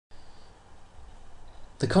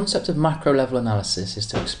The concept of macro-level analysis is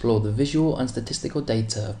to explore the visual and statistical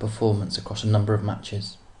data of performance across a number of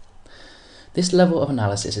matches. This level of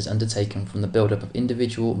analysis is undertaken from the build-up of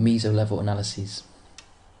individual meso-level analyses.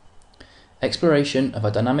 Exploration of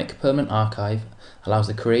a dynamic permanent archive allows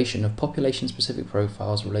the creation of population-specific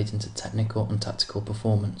profiles relating to technical and tactical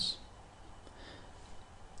performance.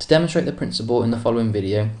 To demonstrate the principle in the following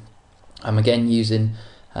video, I'm again using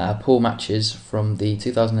pool matches from the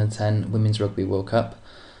 2010 Women's Rugby World Cup,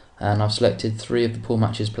 and I've selected 3 of the pool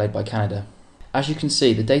matches played by Canada. As you can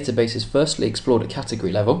see, the database is firstly explored at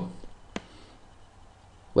category level,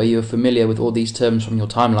 where you are familiar with all these terms from your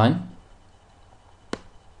timeline.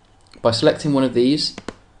 By selecting one of these,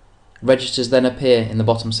 registers then appear in the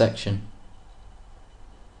bottom section.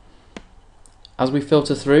 As we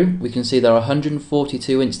filter through, we can see there are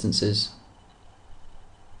 142 instances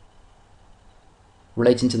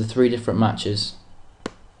relating to the 3 different matches.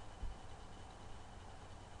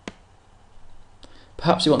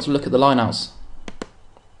 Perhaps you want to look at the lineouts.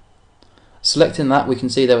 Selecting that, we can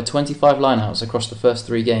see there were 25 lineouts across the first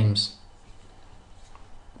 3 games.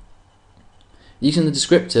 Using the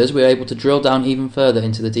descriptors, we are able to drill down even further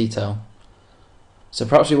into the detail. So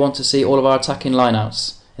perhaps we want to see all of our attacking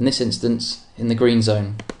lineouts, in this instance in the green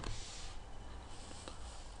zone.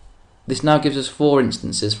 This now gives us 4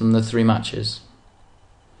 instances from the 3 matches.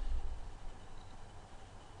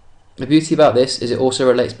 The beauty about this is it also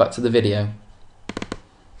relates back to the video.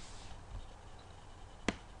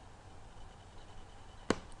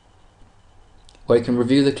 Where you can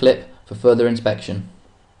review the clip for further inspection.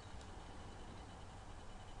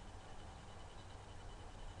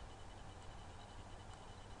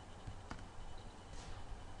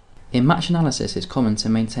 In match analysis, it's common to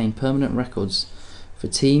maintain permanent records for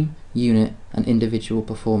team, unit and individual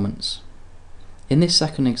performance. In this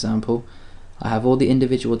second example, I have all the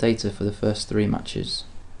individual data for the first 3 matches.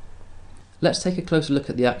 Let's take a closer look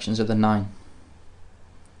at the actions of the 9.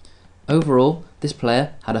 Overall, this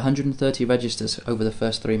player had 130 registers over the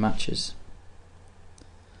first 3 matches.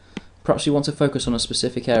 Perhaps you want to focus on a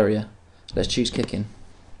specific area. Let's choose kicking.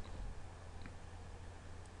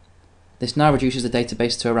 This now reduces the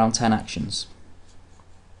database to around 10 actions.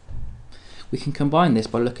 We can combine this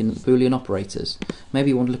by looking at the Boolean operators. Maybe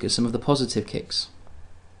you want to look at some of the positive kicks.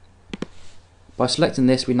 By selecting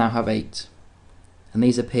this, we now have 8, and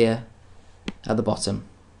these appear at the bottom.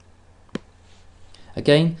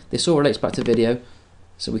 Again, this all relates back to video,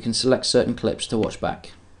 so we can select certain clips to watch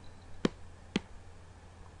back.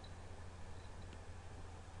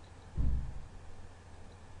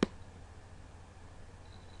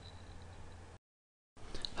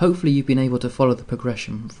 Hopefully you've been able to follow the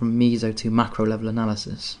progression from meso to macro level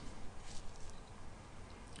analysis.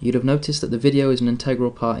 You'd have noticed that the video is an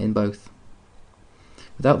integral part in both.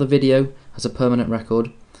 Without the video as a permanent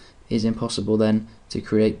record, it is impossible then to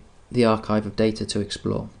create the archive of data to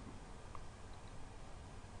explore.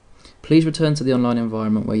 Please return to the online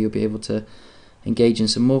environment where you'll be able to engage in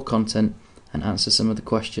some more content and answer some of the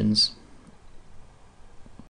questions